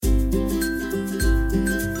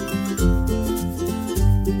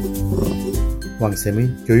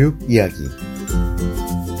왕쌤의 교육 이야기.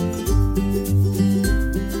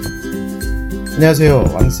 안녕하세요.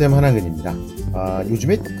 왕쌤 한한근입니다.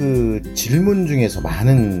 요즘에 그 질문 중에서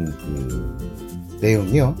많은 그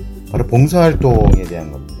내용이요. 바로 봉사활동에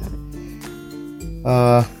대한 겁니다.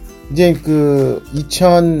 이제 그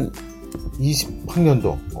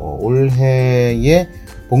 2020학년도 올해에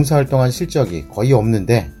봉사활동한 실적이 거의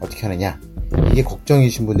없는데 어떻게 하느냐. 이게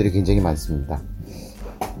걱정이신 분들이 굉장히 많습니다.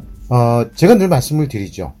 제가 늘 말씀을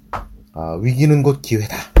드리죠. 위기는 곧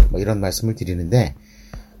기회다. 뭐 이런 말씀을 드리는데,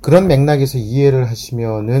 그런 맥락에서 이해를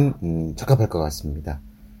하시면은, 적합할 것 같습니다.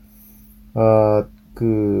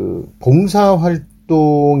 그,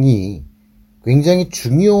 봉사활동이 굉장히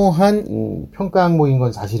중요한, 평가 항목인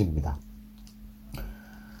건 사실입니다.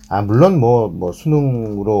 물론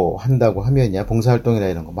수능으로 한다고 하면야, 봉사활동이나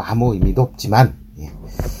이런 거 아무 의미도 없지만, 예.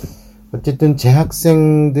 어쨌든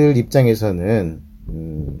재학생들 입장에서는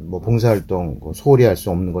봉사활동 소홀히 할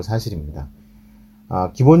수 없는 건 사실입니다.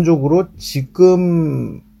 기본적으로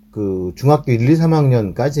지금 그 중학교 1, 2,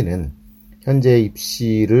 3학년까지는 현재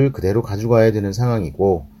입시를 그대로 가져가야 되는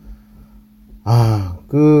상황이고,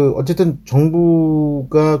 어쨌든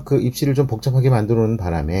정부가 그 입시를 좀 복잡하게 만들어 놓은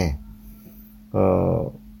바람에,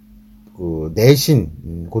 그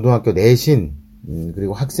내신, 고등학교 내신,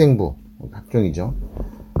 그리고 학생부, 학종이죠.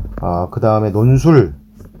 그 다음에 논술,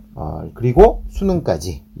 그리고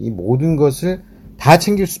수능까지 이 모든 것을 다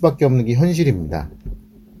챙길 수밖에 없는 게 현실입니다.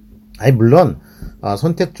 물론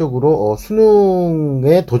선택적으로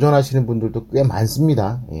수능에 도전하시는 분들도 꽤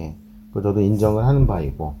많습니다. 예, 저도 인정을 하는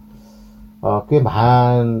바이고, 꽤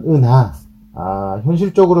많으나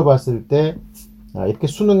현실적으로 봤을 때 이렇게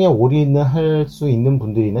수능에 올인을 할 수 있는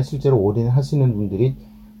분들이나 실제로 올인을 하시는 분들이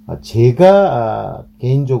제가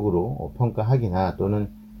개인적으로 평가하기나 또는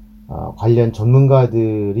관련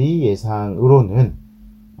전문가들이 예상으로는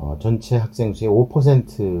전체 학생 수의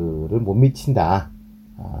 5%를 못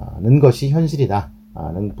미친다는 것이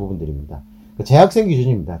현실이다는 부분들입니다. 재학생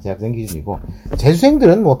기준입니다. 재학생 기준이고,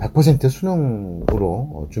 재수생들은 100%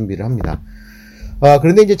 수능으로 준비를 합니다.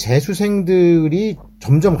 그런데 이제 재수생들이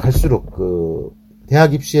점점 갈수록 그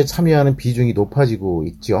대학 입시에 참여하는 비중이 높아지고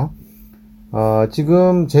있죠.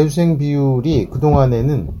 지금 재수생 비율이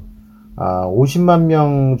그동안에는 50만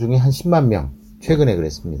명 중에 한 10만 명, 최근에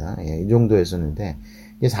그랬습니다. 예, 이 정도였었는데,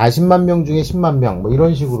 40만 명 중에 10만 명,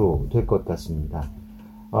 이런 식으로 될 것 같습니다.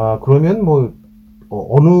 그러면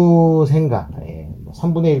어느샌가,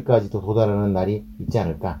 3분의 1까지도 도달하는 날이 있지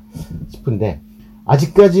않을까 싶은데,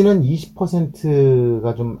 아직까지는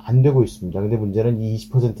 20%가 좀 안 되고 있습니다. 근데 문제는 이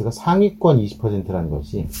 20%가 상위권 20%라는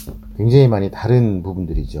것이 굉장히 많이 다른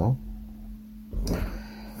부분들이죠.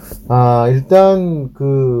 일단,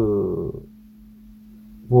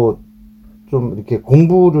 좀 이렇게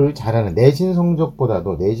공부를 잘하는, 내신 성적보다,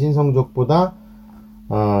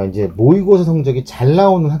 이제 모의고사 성적이 잘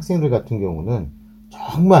나오는 학생들 같은 경우는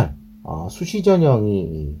정말, 수시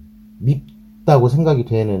전형이 밉다고 생각이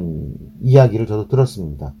되는 이야기를 저도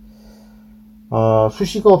들었습니다.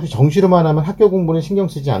 수시가 없이 정시로만 하면 학교 공부는 신경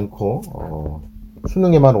쓰지 않고,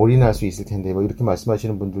 수능에만 올인할 수 있을 텐데, 이렇게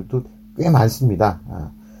말씀하시는 분들도 꽤 많습니다.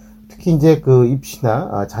 특히 이제 그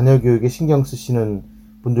입시나 자녀 교육에 신경 쓰시는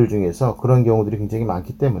분들 중에서 그런 경우들이 굉장히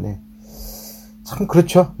많기 때문에 참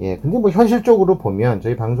그렇죠. 예. 근데 현실적으로 보면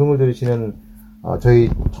저희 방송을 들으시는 저희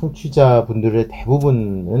청취자분들의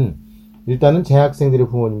대부분은 일단은 재학생들의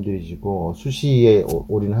부모님들이시고 수시에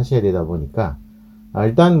올인하셔야 되다 보니까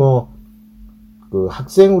일단 그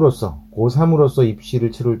학생으로서 고3으로서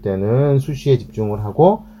입시를 치를 때는 수시에 집중을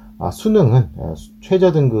하고 수능은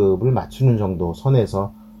최저 등급을 맞추는 정도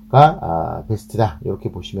선에서가 베스트다, 이렇게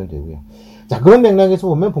보시면 되고요. 자, 그런 맥락에서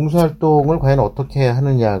보면 봉사활동을 과연 어떻게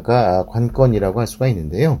하느냐가 관건이라고 할 수가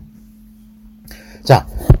있는데요. 자,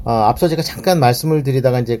 앞서 제가 잠깐 말씀을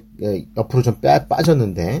드리다가 이제 옆으로 좀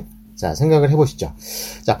빠졌는데, 자, 생각을 해보시죠.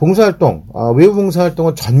 자, 봉사활동, 외부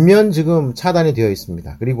봉사활동은 전면 지금 차단이 되어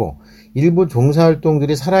있습니다. 그리고 일부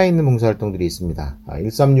봉사활동들이 살아있는 봉사활동들이 있습니다.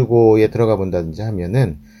 1365에 들어가 본다든지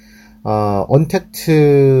하면은,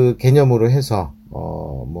 언택트 개념으로 해서,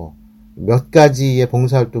 몇 가지의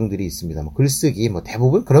봉사활동들이 있습니다. 글쓰기,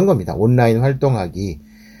 대부분 그런 겁니다. 온라인 활동하기,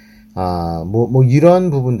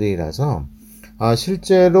 이런 부분들이라서,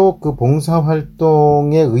 실제로 그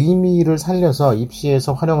봉사활동의 의미를 살려서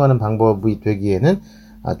입시에서 활용하는 방법이 되기에는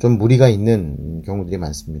좀 무리가 있는 경우들이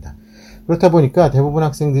많습니다. 그렇다 보니까 대부분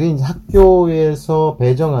학생들이 이제 학교에서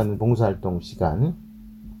배정하는 봉사활동 시간,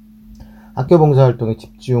 학교 봉사활동에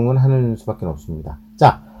집중을 하는 수밖에 없습니다.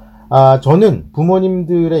 자, 저는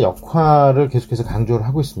부모님들의 역할을 계속해서 강조를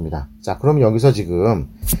하고 있습니다. 자, 그럼 여기서 지금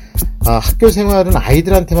학교 생활은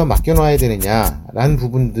아이들한테만 맡겨놔야 되느냐, 라는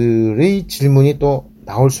부분들의 질문이 또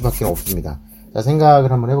나올 수밖에 없습니다. 자,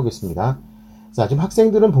 생각을 한번 해보겠습니다. 자, 지금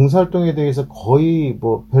학생들은 봉사활동에 대해서 거의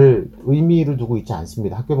별 의미를 두고 있지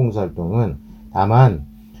않습니다. 학교 봉사활동은. 다만,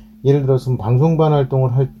 예를 들어서 방송반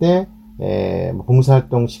활동을 할 때,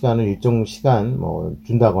 봉사활동 시간을 일정 시간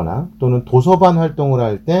준다거나, 또는 도서반 활동을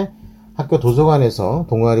할 때 학교 도서관에서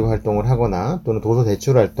동아리 활동을 하거나, 또는 도서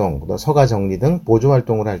대출 활동, 서가 정리 등 보조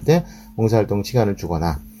활동을 할 때 봉사활동 시간을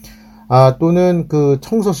주거나, 또는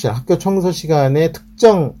청소 시간, 학교 청소 시간에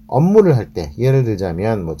특정 업무를 할 때, 예를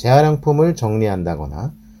들자면 재활용품을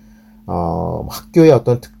정리한다거나, 학교의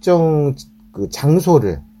어떤 특정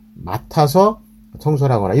장소를 맡아서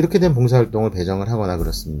청소를 하거나, 이렇게 된 봉사활동을 배정을 하거나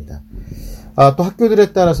그렇습니다. 또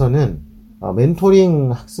학교들에 따라서는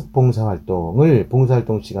멘토링 학습 봉사활동을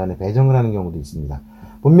봉사활동 시간에 배정을 하는 경우도 있습니다.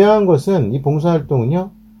 분명한 것은 이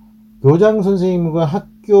봉사활동은요, 교장 선생님과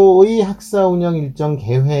학교의 학사 운영 일정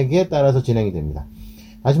계획에 따라서 진행이 됩니다.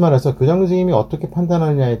 다시 말해서 교장 선생님이 어떻게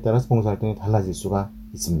판단하느냐에 따라서 봉사활동이 달라질 수가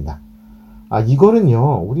있습니다.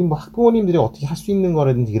 이거는요, 우리 학부모님들이 어떻게 할 수 있는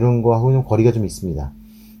거라든지 이런 거하고는 거리가 좀 있습니다.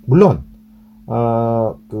 물론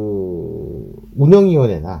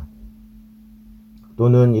운영위원회나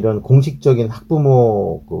또는 이런 공식적인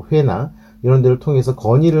학부모 회나 이런 데를 통해서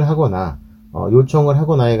건의를 하거나 요청을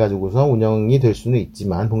하거나 해가지고서 운영이 될 수는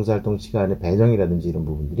있지만, 봉사활동 시간의 배정이라든지 이런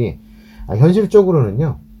부분들이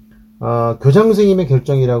현실적으로는요, 교장 선생님의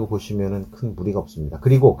결정이라고 보시면은 큰 무리가 없습니다.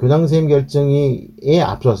 그리고 교장 선생님 결정에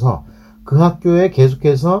앞서서 그 학교에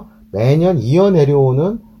계속해서 매년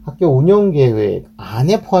이어내려오는 학교 운영 계획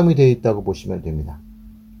안에 포함이 되어 있다고 보시면 됩니다.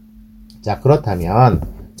 자, 그렇다면,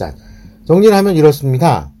 자, 정리를 하면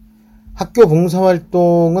이렇습니다. 학교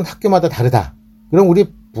봉사활동은 학교마다 다르다. 그럼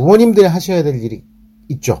우리 부모님들이 하셔야 될 일이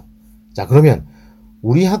있죠. 자, 그러면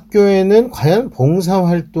우리 학교에는 과연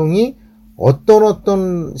봉사활동이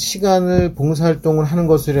어떤 시간을 봉사활동을 하는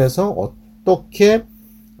것을 해서 어떻게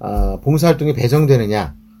봉사활동이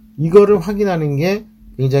배정되느냐, 이거를 확인하는 게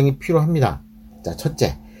굉장히 필요합니다. 자,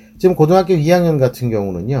 첫째, 지금 고등학교 2학년 같은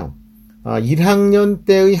경우는요, 1학년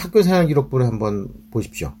때의 학교생활 기록부를 한번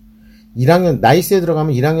보십시오. 1학년, 나이스에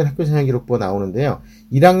들어가면 1학년 학교생활 기록부가 나오는데요.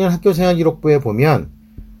 1학년 학교생활 기록부에 보면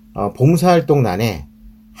봉사활동란에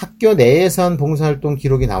학교 내에서 한 봉사활동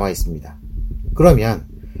기록이 나와 있습니다. 그러면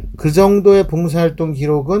그 정도의 봉사활동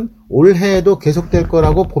기록은 올해에도 계속될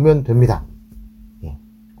거라고 보면 됩니다.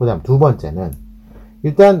 그 다음 두 번째는,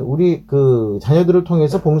 일단 우리 자녀들을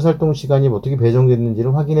통해서 봉사활동 시간이 어떻게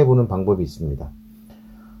배정됐는지를 확인해 보는 방법이 있습니다.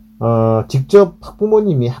 직접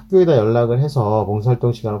학부모님이 학교에다 연락을 해서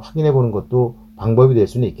봉사활동 시간을 확인해 보는 것도 방법이 될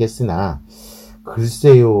수는 있겠으나,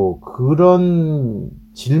 글쎄요, 그런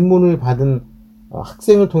질문을 받은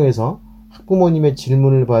학생을 통해서 학부모님의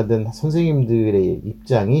질문을 받은 선생님들의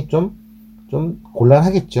입장이 좀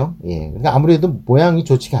곤란하겠죠. 그러니까 아무래도 모양이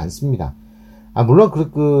좋지가 않습니다. 물론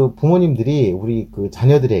부모님들이 우리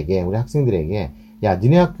자녀들에게, 우리 학생들에게, 야,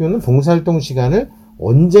 니네 학교는 봉사활동 시간을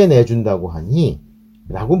언제 내준다고 하니?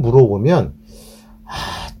 라고 물어보면,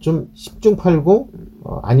 좀 10중 8구,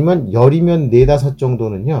 아니면 10이면 4, 5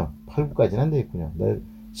 정도는요, 8구까지는 안 되겠군요.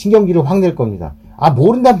 신경기를 확 낼 겁니다.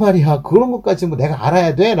 모른단 말이야. 그런 것까지 내가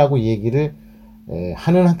알아야 돼? 라고 얘기를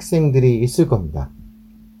하는 학생들이 있을 겁니다.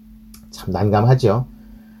 참 난감하죠.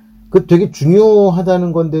 되게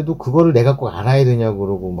중요하다는 건데도 그거를 내가 꼭 알아야 되냐고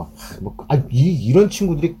그러고, 이런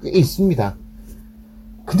친구들이 꽤 있습니다.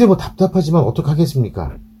 근데 답답하지만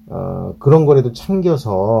어떡하겠습니까? 그런 거라도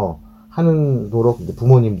챙겨서 하는도록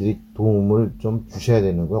부모님들이 도움을 좀 주셔야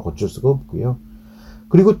되는 거 어쩔 수가 없고요.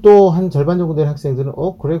 그리고 또 한 절반 정도 된 학생들은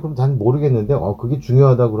그래, 그럼 난 모르겠는데 그게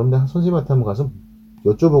중요하다 그러면 내가 선생님한테 한번 가서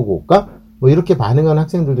여쭤보고 올까? 이렇게 반응하는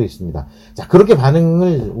학생들도 있습니다. 자, 그렇게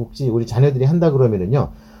반응을 혹시 우리 자녀들이 한다 그러면은요,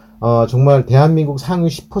 정말 대한민국 상위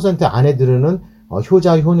 10% 안에 들으는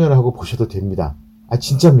효자 효녀라고 보셔도 됩니다.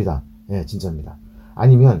 진짜입니다. 진짜입니다.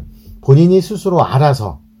 아니면 본인이 스스로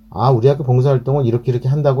알아서 우리 학교 봉사활동은 이렇게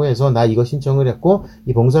한다고 해서 나 이거 신청을 했고,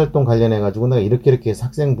 이 봉사활동 관련해가지고 내가 이렇게 해서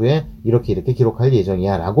학생부에 이렇게 기록할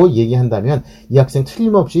예정이야 라고 얘기한다면 이 학생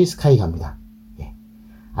틀림없이 스카이 갑니다.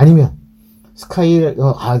 아니면 스카이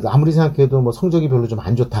아무리 생각해도 성적이 별로 좀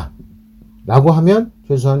안 좋다 라고 하면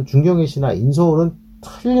최소한 중경외시나 인서울은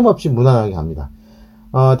틀림없이 무난하게 갑니다.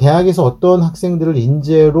 대학에서 어떤 학생들을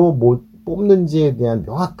인재로 뽑는지에 대한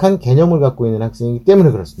명확한 개념을 갖고 있는 학생이기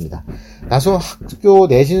때문에 그렇습니다. 다소 학교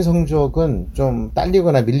내신 성적은 좀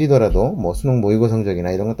딸리거나 밀리더라도, 수능 모의고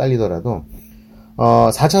성적이나 이런 거 딸리더라도,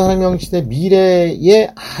 4차 산업혁명시대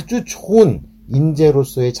미래에 아주 좋은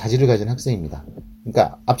인재로서의 자질을 가진 학생입니다.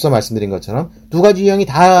 그러니까 앞서 말씀드린 것처럼 두 가지 유형이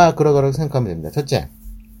다 그러고 생각하면 됩니다. 첫째,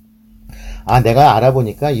 내가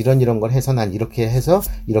알아보니까 이런 걸 해서 난 이렇게 해서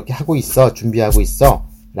이렇게 하고 있어, 준비하고 있어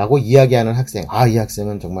라고 이야기하는 학생. 이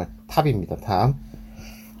학생은 정말 탑입니다. 탑.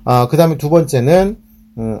 그 다음에 두 번째는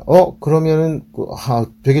그러면은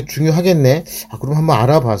되게 중요하겠네. 그럼 한번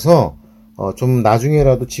알아봐서 좀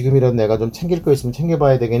나중에라도 지금이라도 내가 좀 챙길 거 있으면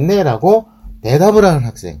챙겨봐야 되겠네 라고 대답을 하는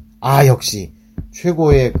학생. 역시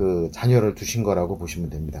최고의 그 자녀를 두신 거라고 보시면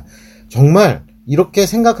됩니다. 정말 이렇게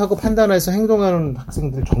생각하고 판단해서 행동하는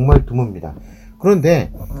학생들 정말 드뭅니다.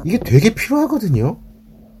 그런데 이게 되게 필요하거든요.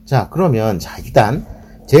 자, 그러면 일단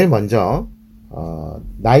제일 먼저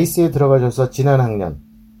나이스에 들어가셔서 지난 학년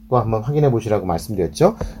거 한번 확인해 보시라고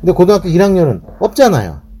말씀드렸죠. 근데 고등학교 1학년은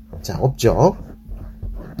없잖아요. 자, 없죠.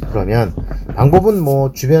 그러면 방법은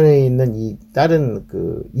뭐 주변에 있는 이 다른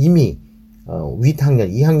이미 윗학년,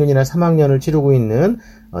 2학년이나 3학년을 치르고 있는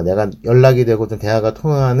내가 연락이 되고 좀 대화가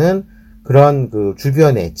통하는 그런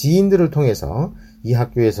주변의 지인들을 통해서 이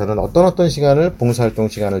학교에서는 어떤 시간을 봉사활동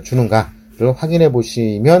시간을 주는가를 확인해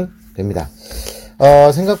보시면 됩니다.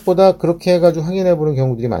 생각보다 그렇게 해가지고 확인해 보는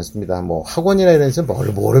경우들이 많습니다. 뭐 학원이나 이런 데서 뭘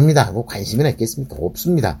모릅니다. 뭐 관심이나 있겠습니까?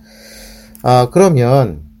 없습니다.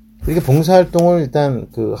 그러면 이렇게 봉사활동을 일단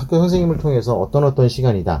학교 선생님을 통해서 어떤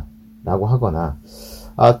시간이다 라고 하거나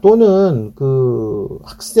또는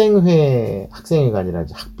학생회가 아니라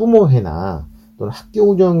이제 학부모회나 또는 학교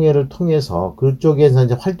운영회를 통해서 그쪽에서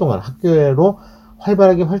이제 활동하는 학교로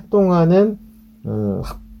활발하게 활동하는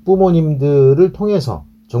학부모님들을 통해서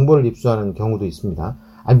정보를 입수하는 경우도 있습니다.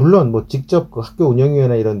 물론 뭐 직접 학교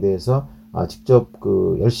운영위원회나 이런 데에서 직접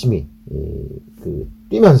열심히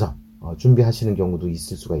뛰면서 준비하시는 경우도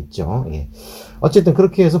있을 수가 있죠. 예. 어쨌든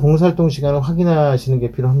그렇게 해서 봉사활동 시간을 확인하시는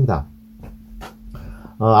게 필요합니다.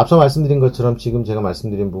 앞서 말씀드린 것처럼 지금 제가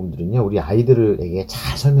말씀드린 부분들은요, 우리 아이들에게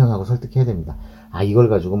잘 설명하고 설득해야 됩니다. 이걸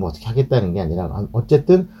가지고 뭐 어떻게 하겠다는 게 아니라,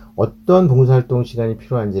 어쨌든 어떤 봉사활동 시간이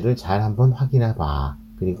필요한지를 잘 한번 확인해 봐.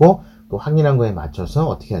 그리고 또 확인한 거에 맞춰서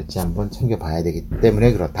어떻게 할지 한번 챙겨봐야 되기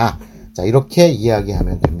때문에 그렇다. 자, 이렇게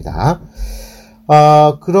이야기하면 됩니다.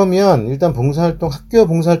 그러면 일단 학교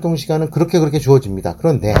봉사활동 시간은 그렇게 주어집니다.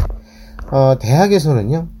 그런데,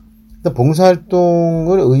 대학에서는요, 일단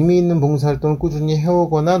의미 있는 봉사활동을 꾸준히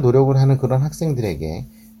해오거나 노력을 하는 그런 학생들에게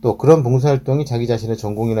또 그런 봉사활동이 자기 자신의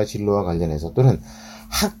전공이나 진로와 관련해서 또는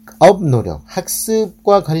학업 노력,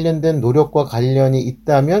 학습과 관련된 노력과 관련이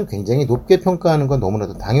있다면 굉장히 높게 평가하는 건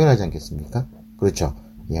너무나도 당연하지 않겠습니까? 그렇죠.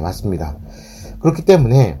 예, 맞습니다. 그렇기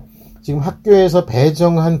때문에 지금 학교에서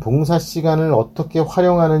배정한 봉사 시간을 어떻게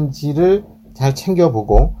활용하는지를 잘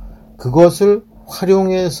챙겨보고 그것을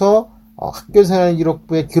활용해서 학교생활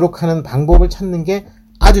기록부에 기록하는 방법을 찾는 게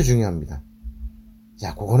아주 중요합니다.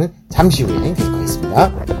 자, 그거는 잠시 후에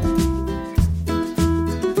계속하겠습니다.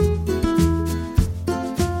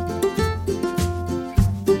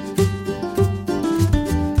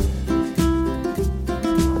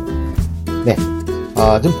 네.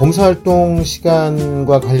 지금 봉사활동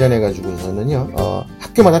시간과 관련해가지고서는요,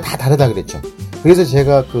 학교마다 다 다르다 그랬죠. 그래서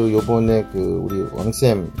제가 요번에 우리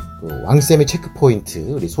왕쌤의 체크포인트,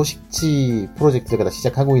 우리 소식지 프로젝트가 다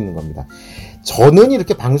시작하고 있는 겁니다. 저는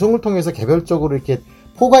이렇게 방송을 통해서 개별적으로 이렇게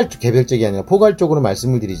개별적이 아니라 포괄적으로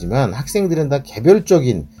말씀을 드리지만 학생들은 다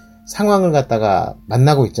개별적인 상황을 갖다가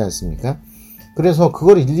만나고 있지 않습니까? 그래서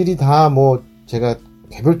그걸 일일이 다 제가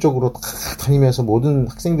개별적으로 다 다니면서 모든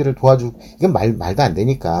학생들을 도와주고, 이건 말도 안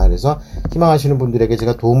되니까. 그래서 희망하시는 분들에게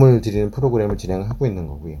제가 도움을 드리는 프로그램을 진행하고 있는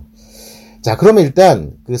거고요. 자, 그러면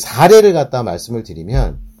일단 사례를 갖다 말씀을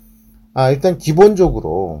드리면, 일단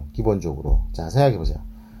기본적으로. 자, 생각해보세요.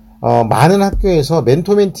 많은 학교에서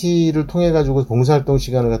멘토멘티를 통해가지고 봉사활동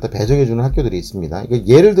시간을 갖다 배정해주는 학교들이 있습니다. 이거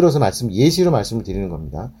예를 들어서 예시로 말씀을 드리는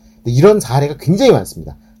겁니다. 이런 사례가 굉장히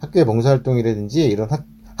많습니다. 학교의 봉사활동이라든지 이런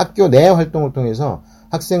학교 내 활동을 통해서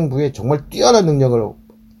학생부에 정말 뛰어난 능력을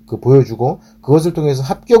보여주고 그것을 통해서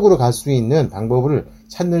합격으로 갈 수 있는 방법을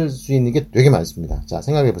찾을 수 있는 게 되게 많습니다. 자,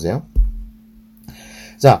 생각해보세요.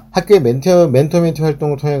 자, 학교의 멘토멘티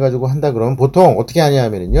활동을 통해가지고 한다 그러면 보통 어떻게 하냐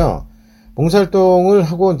하면은요, 봉사활동을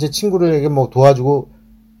하고 이제 친구들에게 도와주고,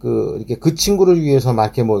 이렇게 그 친구를 위해서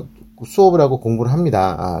막 이렇게 수업을 하고 공부를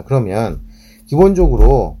합니다. 그러면,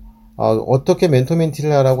 기본적으로, 어떻게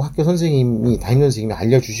멘토멘티를 하라고 학교 선생님이, 담임 선생님이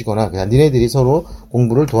알려주시거나, 그냥 니네들이 서로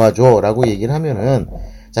공부를 도와줘 라고 얘기를 하면은,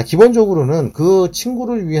 자, 기본적으로는 그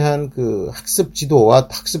친구를 위한 학습 지도와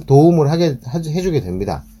학습 도움을 해주게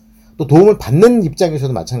됩니다. 또 도움을 받는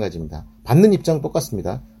입장에서도 마찬가지입니다. 받는 입장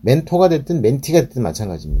똑같습니다. 멘토가 됐든 멘티가 됐든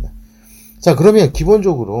마찬가지입니다. 자, 그러면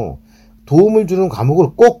기본적으로 도움을 주는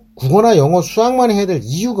과목을 꼭 국어나 영어, 수학만 해야 될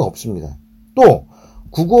이유가 없습니다. 또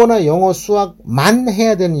국어나 영어, 수학만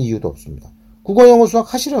해야 되는 이유도 없습니다. 국어, 영어,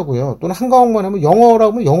 수학 하시라고요. 또는 한 과목만 하면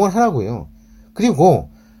영어라고 하면 영어를 하라고요. 그리고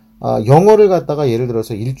영어를 갖다가 예를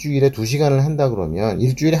들어서 일주일에 2시간을 한다 그러면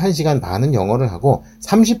일주일에 1시간 반은 영어를 하고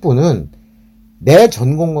 30분은 내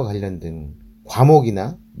전공과 관련된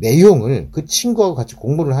과목이나 내용을 그 친구하고 같이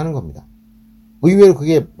공부를 하는 겁니다. 의외로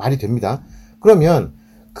그게 말이 됩니다. 그러면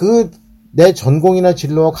내 전공이나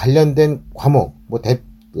진로와 관련된 과목,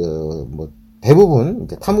 대부분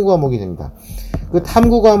이제 탐구 과목이 됩니다. 그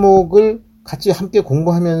탐구 과목을 같이 함께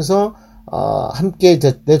공부하면서 함께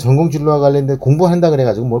내 전공 진로와 관련된 공부한다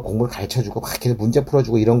그래가지고 뭘 공부를 가르쳐주고 막 이렇게 문제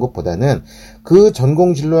풀어주고 이런 것보다는 그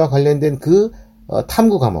전공 진로와 관련된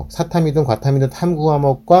탐구 과목, 사탐이든 과탐이든 탐구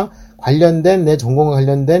과목과 관련된 내 전공과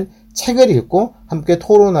관련된 책을 읽고 함께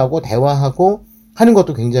토론하고 대화하고 하는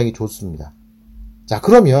것도 굉장히 좋습니다. 자,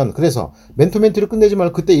 그래서 멘토멘트를 끝내지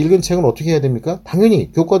말고 그때 읽은 책은 어떻게 해야 됩니까?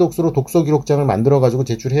 당연히 교과 독서로 독서 기록장을 만들어가지고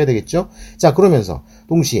제출해야 되겠죠? 자, 그러면서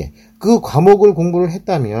동시에 그 과목을 공부를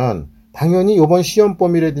했다면 당연히 이번 시험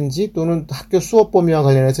범위라든지 또는 학교 수업 범위와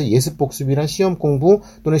관련해서 예습 복습이란 시험 공부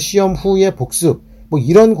또는 시험 후의 복습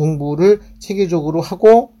이런 공부를 체계적으로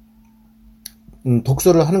하고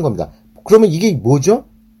독서를 하는 겁니다. 그러면 이게 뭐죠?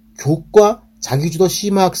 교과 자기주도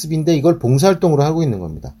심화학습인데 이걸 봉사활동으로 하고 있는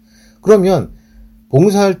겁니다. 그러면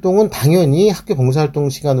봉사활동은 당연히 학교 봉사활동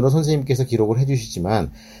시간으로 선생님께서 기록을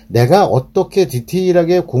해주시지만 내가 어떻게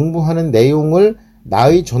디테일하게 공부하는 내용을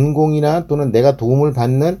나의 전공이나 또는 내가 도움을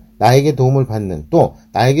받는 나에게 도움을 받는 또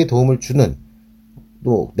나에게 도움을 주는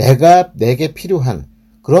또 내게 필요한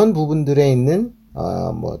그런 부분들에 있는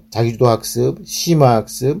자기주도 학습,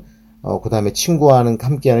 심화학습, 그 다음에 친구와는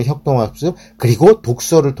함께하는 협동학습, 그리고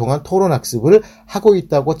독서를 통한 토론학습을 하고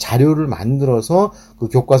있다고 자료를 만들어서 그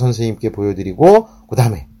교과 선생님께 보여드리고, 그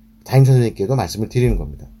다음에 담임선생님께도 말씀을 드리는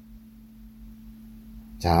겁니다.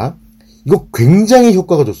 자, 이거 굉장히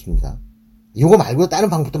효과가 좋습니다. 이거 말고 다른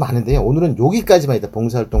방법도 많은데요. 오늘은 여기까지만 일단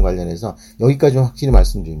봉사활동 관련해서 여기까지만 확실히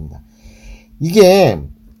말씀드립니다. 이게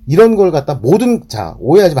이런 걸 갖다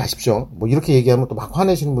오해하지 마십시오. 이렇게 얘기하면 또 막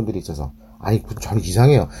화내시는 분들이 있어서. 아니, 저는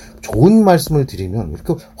이상해요. 좋은 말씀을 드리면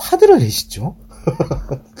이렇게 화들을 내시죠?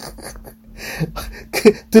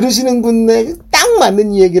 들으시는 분에 딱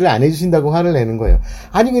맞는 얘기를 안 해주신다고 화를 내는 거예요.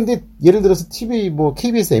 아니, 근데 예를 들어서 TV,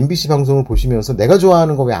 KBS, MBC 방송을 보시면서 내가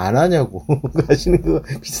좋아하는 거 왜 안 하냐고 하시는 거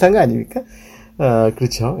비슷한 거 아닙니까?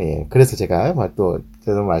 그렇죠. 예. 그래서 제가 또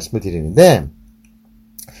말씀을 드리는데,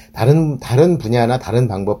 다른 분야나 다른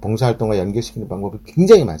방법, 봉사활동과 연결시키는 방법이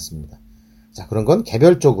굉장히 많습니다. 자, 그런 건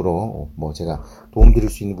개별적으로, 제가 도움 드릴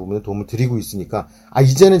수 있는 부분은 도움을 드리고 있으니까,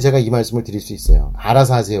 이제는 제가 이 말씀을 드릴 수 있어요.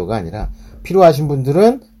 알아서 하세요가 아니라, 필요하신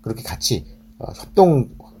분들은 그렇게 같이, 협동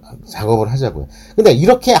작업을 하자고요. 근데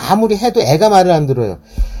이렇게 아무리 해도 애가 말을 안 들어요.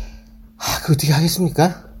 그 어떻게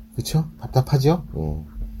하겠습니까? 그쵸? 답답하죠?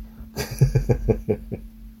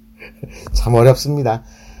 참 어렵습니다.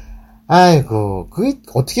 아이고,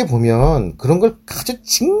 어떻게 보면, 그런 걸 아주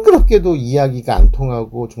징그럽게도 이야기가 안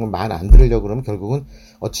통하고, 정말 말 안 들으려고 그러면 결국은,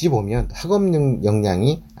 어찌 보면 학업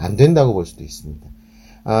역량이 안 된다고 볼 수도 있습니다.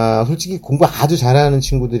 솔직히 공부 아주 잘하는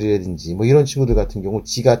친구들이라든지, 이런 친구들 같은 경우,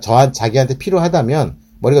 자기한테 필요하다면,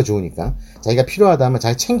 머리가 좋으니까, 자기가 필요하다면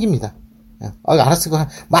자기 챙깁니다. 알았어.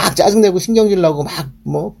 막 짜증내고 신경질 나고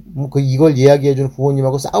이걸 이야기해주는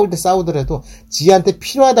부모님하고 싸우더라도, 지한테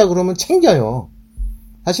필요하다 그러면 챙겨요.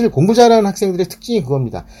 사실 공부 잘하는 학생들의 특징이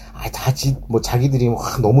그겁니다. 자기들이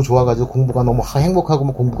너무 좋아가지고 공부가 너무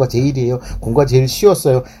행복하고 공부가 제일이에요. 공부가 제일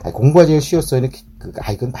쉬웠어요. 공부가 제일 쉬웠어요.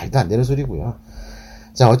 이건 말도 안 되는 소리고요.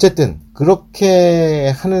 자, 어쨌든 그렇게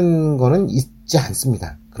하는 거는 있지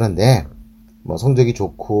않습니다. 그런데 성적이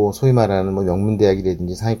좋고 소위 말하는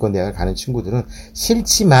명문대학이라든지 상위권 대학을 가는 친구들은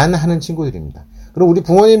싫지만 하는 친구들입니다. 그리고 우리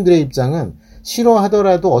부모님들의 입장은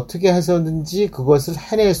싫어하더라도 어떻게 해서든지 그것을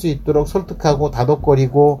해낼 수 있도록 설득하고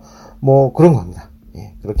다독거리고 그런 겁니다.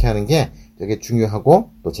 예, 그렇게 하는 게 되게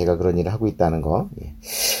중요하고 또 제가 그런 일을 하고 있다는 거. 예.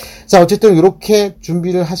 자, 어쨌든 이렇게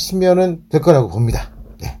준비를 하시면은 될 거라고 봅니다.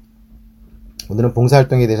 네. 오늘은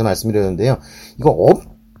봉사활동에 대해서 말씀드렸는데요. 이거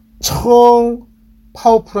엄청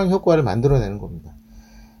파워풀한 효과를 만들어내는 겁니다.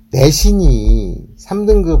 내신이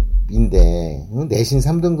 3등급인데, 내신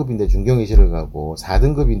 3등급인데 중경외시를 가고,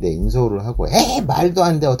 4등급인데 인서울을 하고, 말도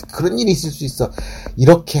안 돼. 어떻게 그런 일이 있을 수 있어.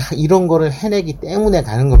 이런 거를 해내기 때문에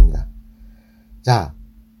가는 겁니다. 자,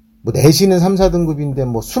 내신은 3,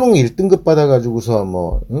 4등급인데, 수능 1등급 받아가지고서,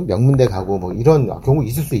 명문대 가고, 이런 경우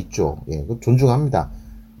있을 수 있죠. 예, 존중합니다.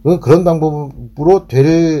 그런 방법으로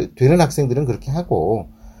되는 학생들은 그렇게 하고,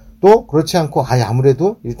 또, 그렇지 않고,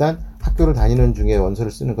 아무래도 일단 학교를 다니는 중에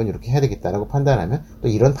원서를 쓰는 건 이렇게 해야 되겠다라고 판단하면 또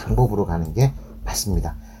이런 방법으로 가는 게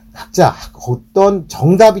맞습니다. 각자 어떤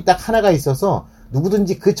정답이 딱 하나가 있어서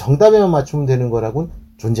누구든지 그 정답에만 맞추면 되는 거라고는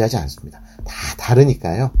존재하지 않습니다. 다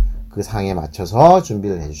다르니까요. 그 상황에 맞춰서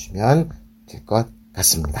준비를 해주시면 될 것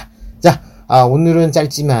같습니다. 자, 오늘은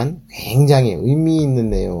짧지만 굉장히 의미 있는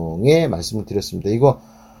내용의 말씀을 드렸습니다. 이거,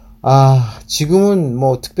 지금은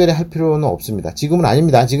뭐 특별히 할 필요는 없습니다. 지금은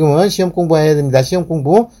아닙니다. 지금은 시험 공부해야 됩니다. 시험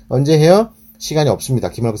공부 언제 해요? 시간이 없습니다.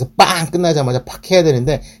 기말고사 빵 끝나자마자 팍 해야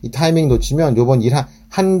되는데 이 타이밍 놓치면 요번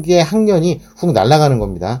한 개 학년이 훅 날아가는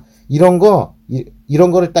겁니다. 이런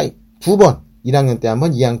거를 딱 2번, 1학년 때 한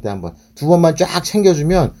번, 2학년 때 한 번, 2번만 쫙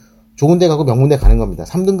챙겨주면 좋은 데 가고 명문대 가는 겁니다.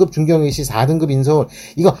 3등급 중경외시, 4등급 인서울,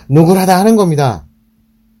 이거 누구라다 하는 겁니다.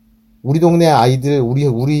 우리 동네 아이들,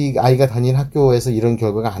 우리 아이가 다니는 학교에서 이런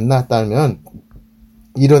결과가 안 나왔다면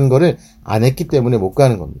이런 거를 안 했기 때문에 못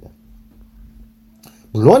가는 겁니다.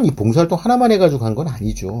 물론 이 봉사활동 하나만 해가지고 간 건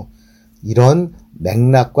아니죠. 이런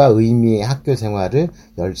맥락과 의미의 학교 생활을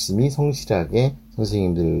열심히 성실하게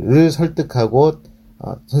선생님들을 설득하고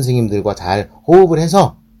선생님들과 잘 호흡을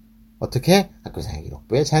해서 어떻게 학교생활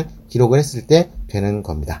기록부에 잘 기록을 했을 때 되는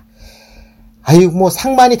겁니다. 뭐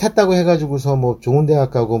상 많이 탔다고 해가지고서 뭐 좋은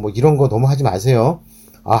대학 가고 뭐 이런 거 너무 하지 마세요.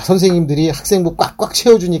 선생님들이 학생부 꽉꽉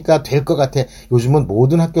채워주니까 될 것 같아. 요즘은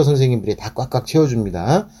모든 학교 선생님들이 다 꽉꽉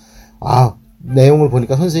채워줍니다. 내용을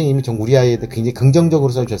보니까 선생님이 우리 아이한테 굉장히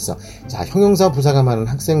긍정적으로 써주셨어. 자, 형용사 부사가 많은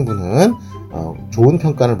학생부는 좋은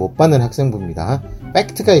평가를 못 받는 학생부입니다.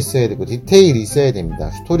 팩트가 있어야 되고 디테일이 있어야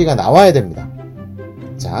됩니다. 스토리가 나와야 됩니다.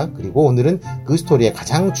 자, 그리고 오늘은 그 스토리의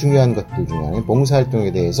가장 중요한 것들 중에 하나인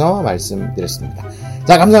봉사활동에 대해서 말씀드렸습니다.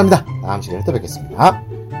 자, 감사합니다. 다음 시간에 또 뵙겠습니다.